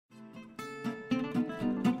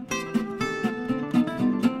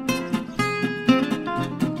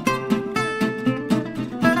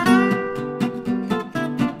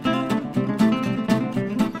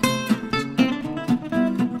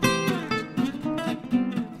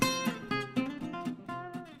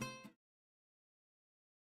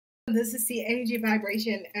This is the energy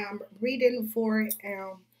vibration reading for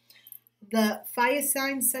the fire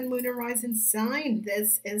sign, sun, moon, and rising sign.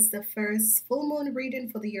 This is the first full moon reading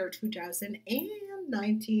for the year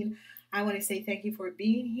 2019. I want to say thank you for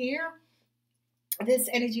being here. This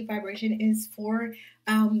energy vibration is for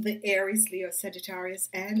the Aries, Leo, Sagittarius,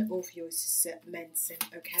 and Ophiuchus Sagittarius.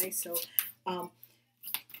 Okay, so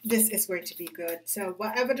this is going to be good. So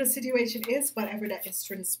whatever the situation is, whatever that is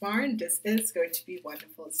transpiring, this is going to be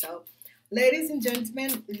wonderful. So ladies and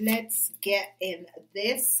gentlemen, let's get in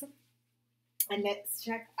this and let's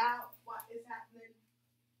check out what is happening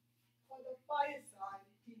for the fire sign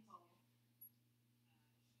people.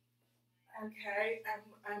 Okay,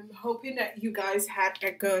 I'm hoping that you guys had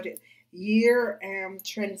a good year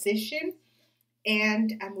transition,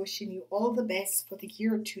 and I'm wishing you all the best for the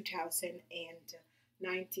year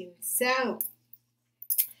 2019. So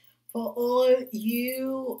for all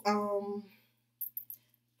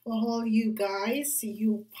you guys,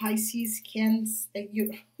 you Pisces,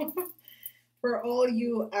 you for all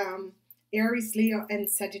you Aries, Leo, and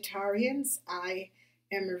Sagittarians, I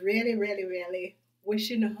am really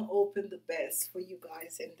wishing and hoping the best for you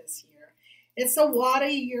guys in this year. It's a water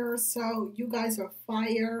year, so you guys are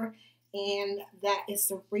fire, and that is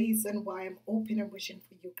the reason why I'm open and wishing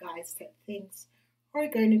for you guys that things are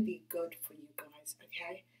going to be good for you guys,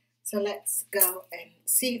 okay? So let's go and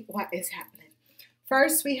see what is happening.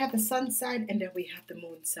 First, we have the sun sign, and then we have the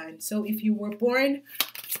moon sign. So if you were born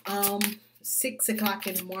 6 o'clock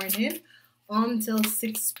in the morning until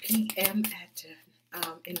 6 p.m.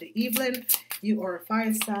 in the evening, you are a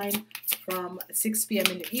fire sign. From 6 p.m.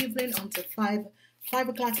 in the evening until 5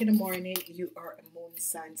 o'clock in the morning, you are a moon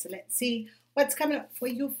sign. So let's see what's coming up for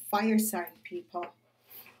you fire sign people.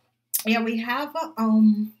 Yeah, we have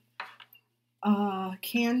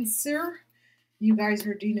Cancer. You guys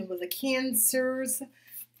are dealing with the Cancers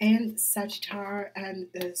and Sagittarius and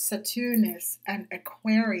Saturnus and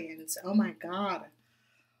Aquarians. Oh my God.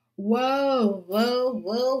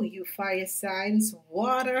 Whoa, you fire signs,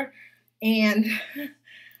 water, and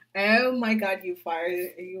oh my God, you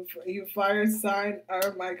fire sign.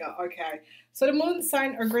 Oh my God. Okay. So the moon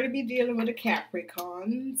sign are going to be dealing with the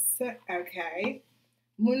Capricorns. Okay.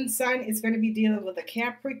 Moon sign is going to be dealing with the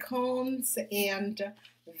Capricorns and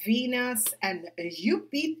Venus and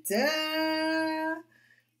Jupiter.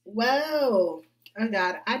 Whoa. Oh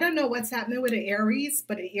God. I don't know what's happening with the Aries,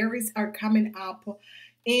 but the Aries are coming up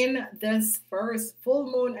in this first full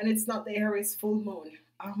moon, and it's not the Aries full moon.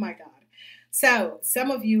 Oh my God. So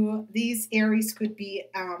some of you, these Aries could be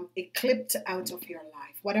eclipsed out of your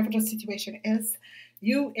life. Whatever the situation is,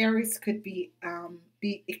 you Aries could be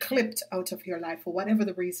eclipsed out of your life for whatever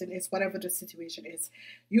the reason is, whatever the situation is.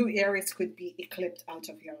 You Aries could be eclipsed out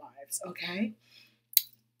of your lives. Okay.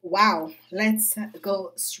 Wow. Let's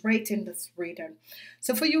go straight in this reading.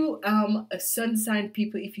 So for you, sun sign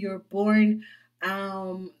people, if you're born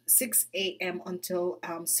 6 a.m. until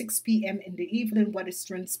 6 p.m. in the evening, what is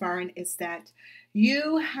transpiring is that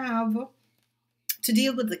you have to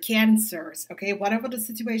deal with the Cancers, okay? Whatever the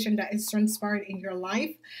situation that is transpiring in your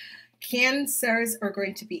life, Cancers are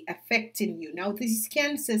going to be affecting you. Now, these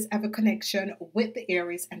Cancers have a connection with the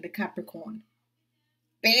Aries and the Capricorn.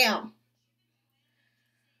 Bam!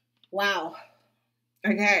 Wow.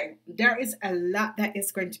 Okay, there is a lot that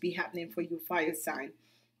is going to be happening for you, fire sign.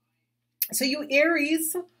 So you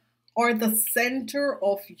Aries are the center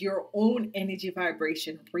of your own energy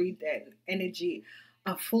vibration, breathing energy,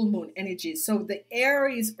 full moon energy. So the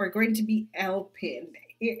Aries are going to be helping.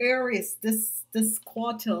 Aries, this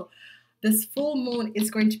quarter, this full moon is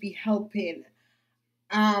going to be helping.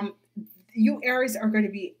 You Aries are going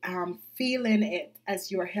to be feeling it as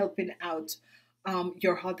you're helping out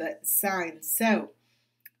your other signs. So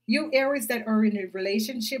you Aries that are in a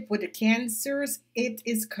relationship with the Cancers, it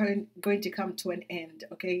is going to come to an end,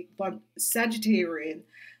 okay? But Sagittarian,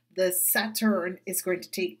 the Saturn is going to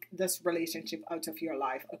take this relationship out of your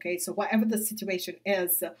life, okay? So whatever the situation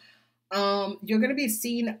is, you're going to be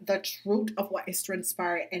seeing the truth of what is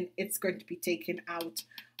transpiring, and it's going to be taken out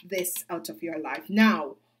of your life.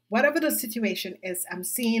 Now, whatever the situation is, I'm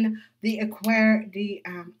seeing the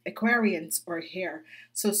Aquarians are here.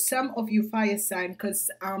 So some of you fire sign,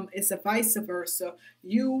 because it's a vice versa.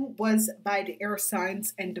 You was by the air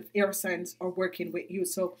signs, and the air signs are working with you.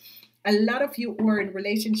 So a lot of you are in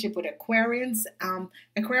relationship with Aquarians.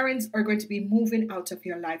 Aquarians are going to be moving out of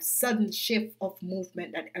your life. Sudden shift of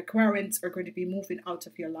movement that Aquarians are going to be moving out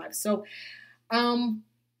of your life. So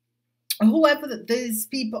whoever these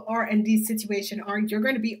people are in this situation are, you're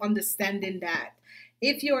going to be understanding that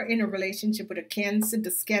if you're in a relationship with a Cancer,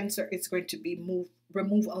 this Cancer is going to be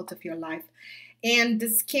removed out of your life. And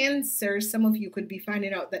this Cancer, some of you could be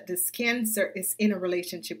finding out that this Cancer is in a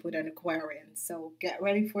relationship with an Aquarian. So get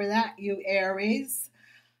ready for that, you Aries.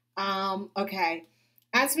 Okay.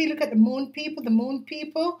 As we look at the moon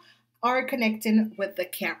people are connecting with the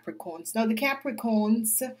Capricorns. Now the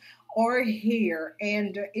Capricorns are here,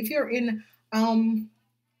 and if you're in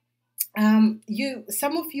you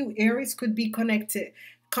some of you Aries could be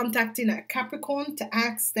contacting a Capricorn to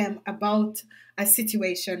ask them about a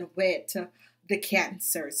situation with the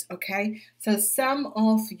Cancers. Okay, so some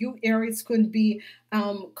of you Aries could be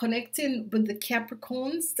connecting with the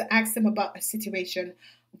Capricorns to ask them about a situation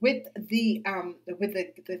with the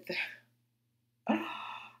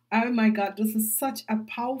oh my God, this is such a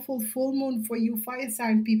powerful full moon for you fire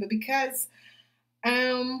sign people, because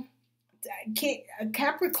um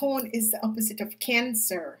Capricorn is the opposite of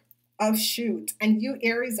Cancer, of shoot, and you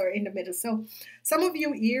Aries are in the middle. So some of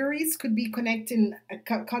you Aries could be contacting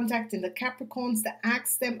the Capricorns to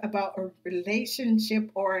ask them about a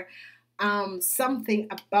relationship or something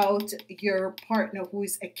about your partner who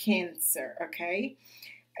is a Cancer. Okay,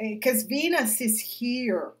 because Venus is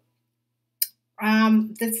here.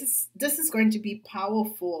 This is going to be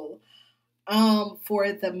powerful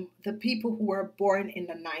for the people who are born in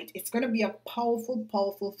the night. It's going to be a powerful,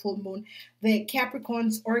 powerful full moon. The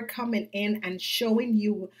Capricorns are coming in and showing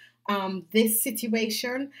you this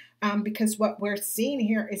situation, because what we're seeing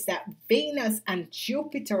here is that Venus and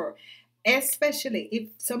Jupiter, especially if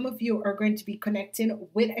some of you are going to be connecting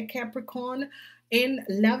with a Capricorn in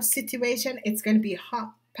love situation, it's going to be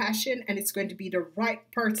hot passion, and it's going to be the right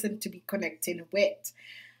person to be connecting with,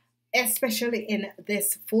 especially in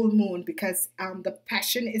this full moon, because the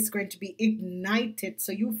passion is going to be ignited.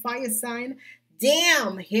 So you fire sign,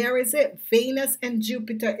 damn, here is it. Venus and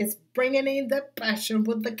Jupiter is bringing in the passion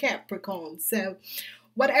with the Capricorn. So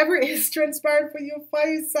whatever is transpired for you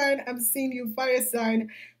fire sign, I'm seeing you fire sign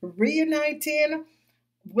reuniting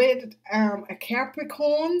with a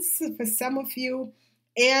Capricorns for some of you,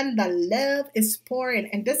 and the love is pouring,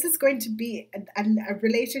 and this is going to be a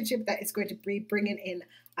relationship that is going to be bringing in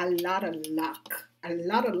a lot of luck, a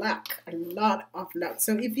lot of luck, a lot of luck.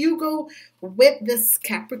 So if you go with this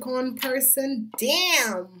Capricorn person,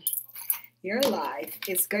 damn, your life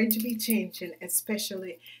is going to be changing,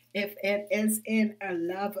 especially if it is in a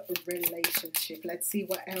love relationship. Let's see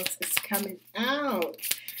what else is coming out.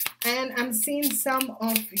 And I'm seeing some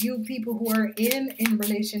of you people who are in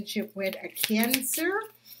relationship with a Cancer.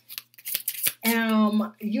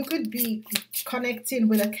 You could be connecting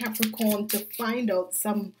with a Capricorn to find out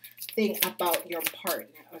something about your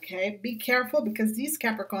partner. Okay, be careful, because these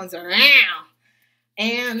Capricorns are out.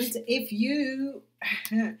 And if you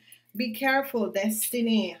be careful,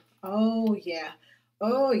 destiny. Oh yeah,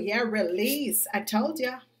 oh yeah, release. I told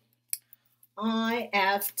you. I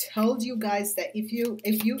have told you guys that if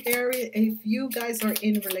you guys are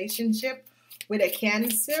in a relationship with a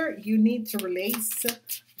Cancer, you need to release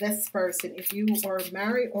this person. If you are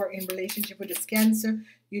married or in relationship with this Cancer,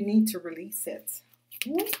 you need to release it.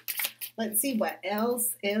 Woo. Let's see what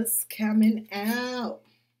else is coming out.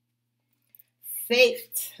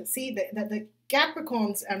 Faith. See the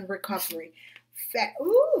Capricorns and recovery.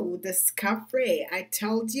 Ooh, discovery. I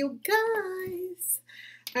told you guys.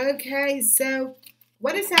 Okay, so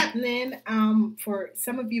what is happening for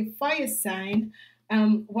some of you fire sign?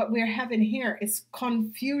 What we're having here is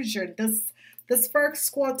confusion. This first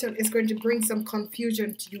quarter is going to bring some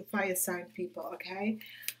confusion to you fire sign people. Okay,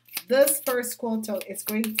 this first quarter is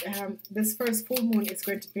going. This first full moon is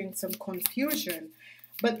going to bring some confusion,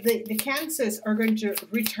 but the Cancers are going to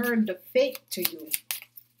return the faith to you.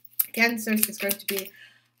 Cancers is going to be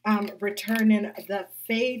returning the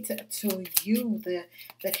faith to you.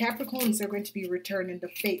 The Capricorns are going to be returning the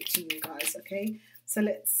faith to you guys. Okay, so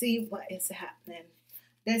let's see what is happening.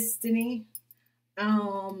 Destiny,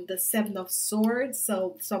 the Seven of Swords,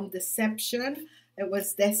 so some deception. It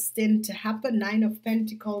was destined to happen. Nine of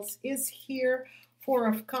Pentacles is here. Four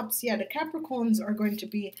of Cups. Yeah, the Capricorns are going to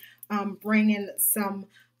be bringing some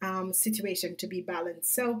situation to be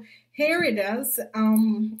balanced. So here it is.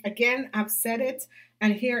 Again, I've said it,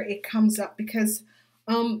 and here it comes up, because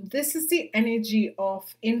this is the energy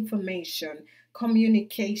of information,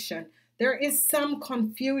 communication. There is some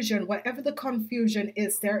confusion. Whatever the confusion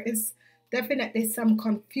is, there is definitely some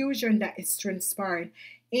confusion that is transpiring,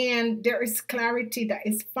 and there is clarity that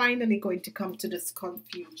is finally going to come to this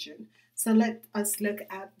confusion. So let us look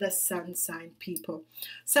at the sun sign people.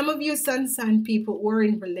 Some of you sun sign people were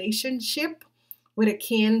in relationship with a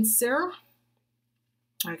Cancer.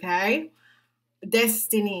 Okay,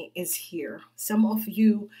 destiny is here. Some of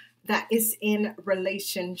you that is in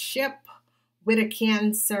relationship with a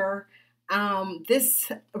Cancer,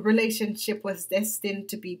 This relationship was destined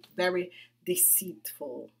to be very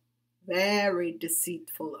deceitful, very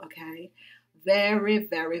deceitful, okay? Very,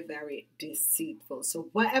 very, very deceitful. So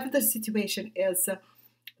whatever the situation is,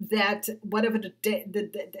 that whatever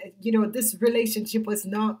this relationship was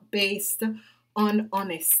not based on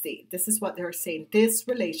honesty. This is what they're saying. This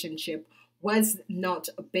relationship was not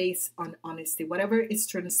based on honesty. Whatever is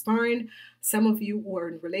transpiring, some of you who are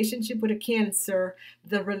in relationship with a Cancer,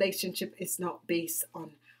 the relationship is not based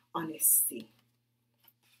on honesty.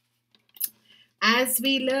 As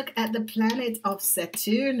we look at the planet of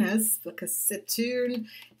Saturnus, because Saturn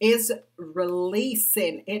is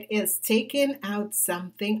releasing, it is taking out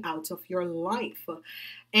something out of your life.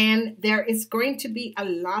 And there is going to be a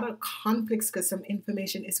lot of conflicts because some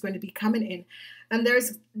information is going to be coming in. And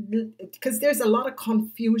because there's a lot of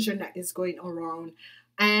confusion that is going around.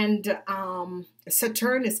 And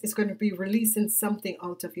Saturnus is going to be releasing something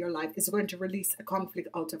out of your life. It's going to release a conflict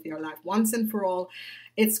out of your life. Once and for all,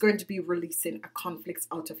 it's going to be releasing a conflict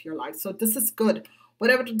out of your life. So this is good.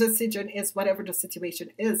 Whatever the decision is, whatever the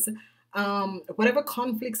situation is, whatever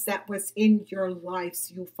conflicts that was in your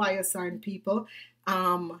lives, you fire sign people,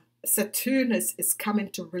 Saturnus is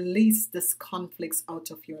coming to release this conflicts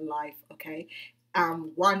out of your life, okay?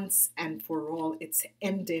 Once and for all, it's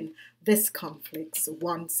ending this conflicts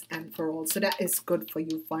once and for all. So that is good for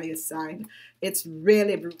you, fire sign. It's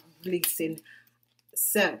really releasing.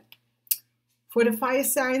 So for the fire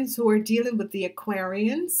signs who are dealing with the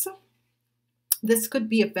Aquarians, this could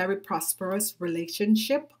be a very prosperous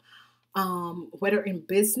relationship. Whether in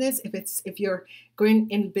business, if you're going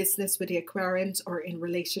in business with the Aquarians, or in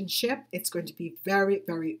relationship, it's going to be very,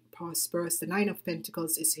 very prosperous. The Nine of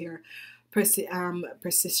Pentacles is here,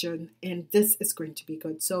 precision, and this is going to be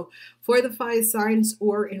good. So for the fire signs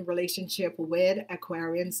or in relationship with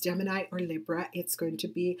Aquarians, Gemini, or Libra, it's going to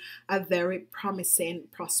be a very promising,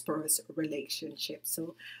 prosperous relationship.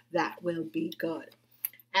 So that will be good.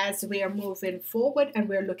 As we are moving forward and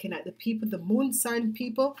we're looking at the people, the moon sign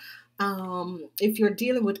people, if you're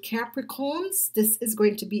dealing with Capricorns, this is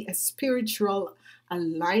going to be a spiritual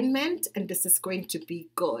alignment, and this is going to be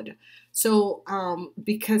good. So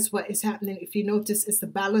because what is happening, if you notice, is the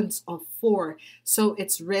balance of 4. So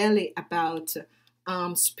it's really about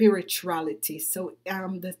spirituality. So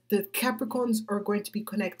the Capricorns are going to be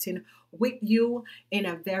connecting with you in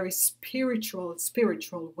a very spiritual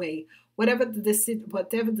way. Whatever the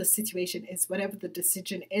situation is, whatever the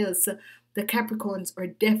decision is, the Capricorns are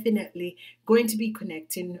definitely going to be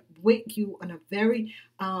connecting with you on a very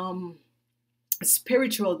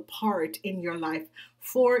spiritual part in your life.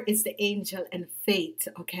 4 is the angel and faith,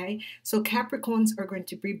 okay? So Capricorns are going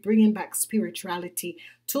to be bringing back spirituality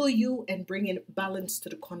to you and bringing balance to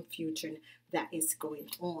the confusion that is going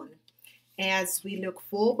on. As we look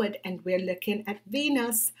forward and we're looking at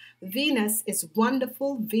Venus, Venus is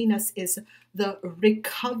wonderful. Venus is the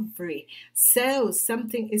recovery. So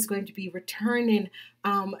something is going to be returning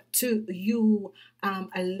to you.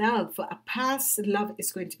 A love, a past love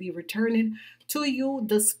is going to be returning to you.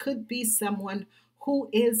 This could be someone who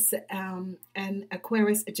is an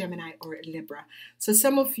Aquarius, a Gemini, or a Libra. So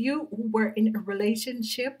some of you who were in a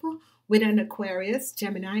relationship with an Aquarius,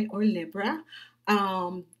 Gemini, or Libra,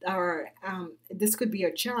 this could be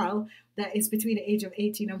a child that is between the age of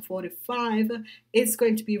 18 and 45, is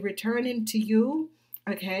going to be returning to you.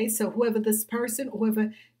 Okay, so whoever this person,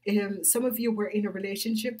 whoever, some of you were in a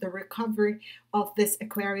relationship, the recovery of this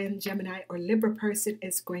Aquarian, Gemini, or Libra person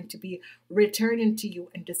is going to be returning to you,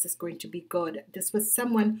 and this is going to be good. This was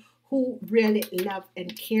someone who really loved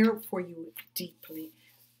and cared for you deeply,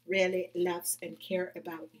 really loves and care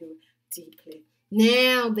about you deeply.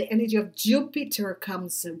 Now the energy of Jupiter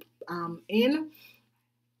comes in.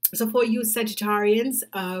 So for you Sagittarians,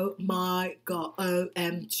 oh my God,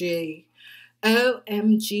 OMG.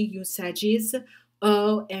 OMG, you Saggies.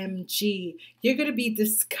 OMG. You're going to be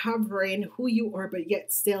discovering who you are, but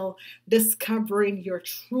yet still discovering your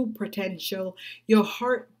true potential. Your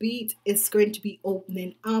heartbeat is going to be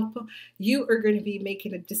opening up. You are going to be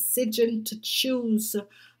making a decision to choose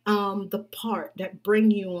the part that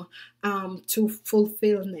bring you to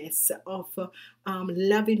fulfillment of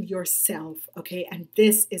loving yourself, okay? And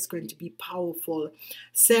this is going to be powerful.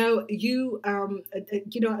 So you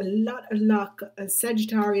you know, a lot of luck,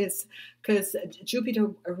 Sagittarius, because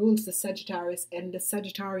Jupiter rules the Sagittarius, and the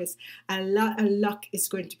Sagittarius, a lot of luck is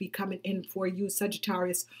going to be coming in for you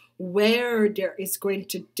Sagittarius, where there is going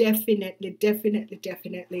to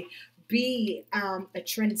definitely be a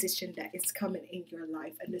transition that is coming in your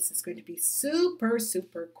life, and this is going to be super,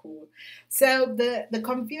 super cool. So the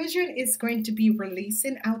confusion is going to be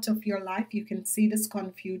releasing out of your life. You can see this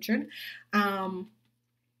confusion.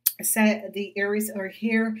 So the Aries are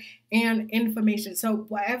here, and information. So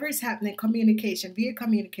whatever is happening, communication, via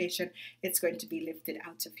communication, it's going to be lifted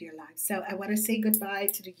out of your life. So I want to say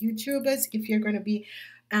goodbye to the YouTubers. If you're going to be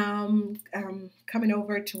coming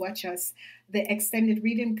over to watch us, the extended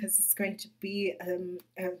reading, because it's going to be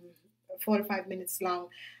 4 to 5 minutes long,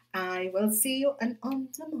 I will see you on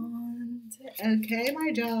demand. Okay,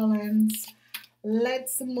 my darlings.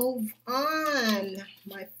 Let's move on.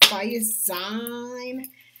 My fire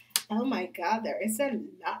sign. Oh my God, there is a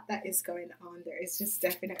lot that is going on. There is just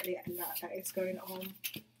definitely a lot that is going on.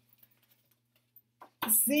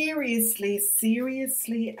 Seriously,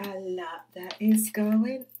 seriously, a lot that is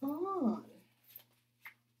going on.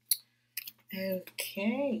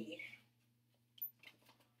 Okay.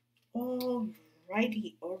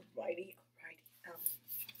 Alrighty, alrighty, alrighty.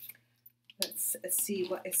 Let's see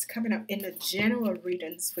what is coming up in the general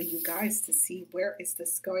readings for you guys to see where is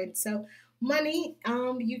this going. So money,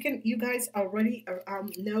 you guys already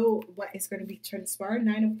know what is going to be transpired.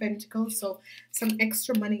 9 of Pentacles, so some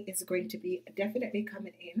extra money is going to be definitely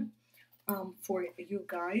coming in for you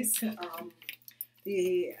guys.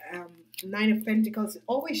 The 9 of Pentacles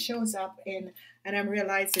always shows up in, and I'm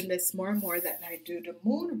realizing this more and more that I do the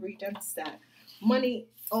moon readings, that money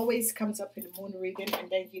always comes up in the moon reading, and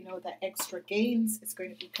then you know that extra gains is going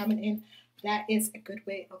to be coming in. That is a good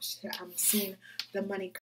way of seeing the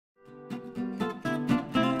money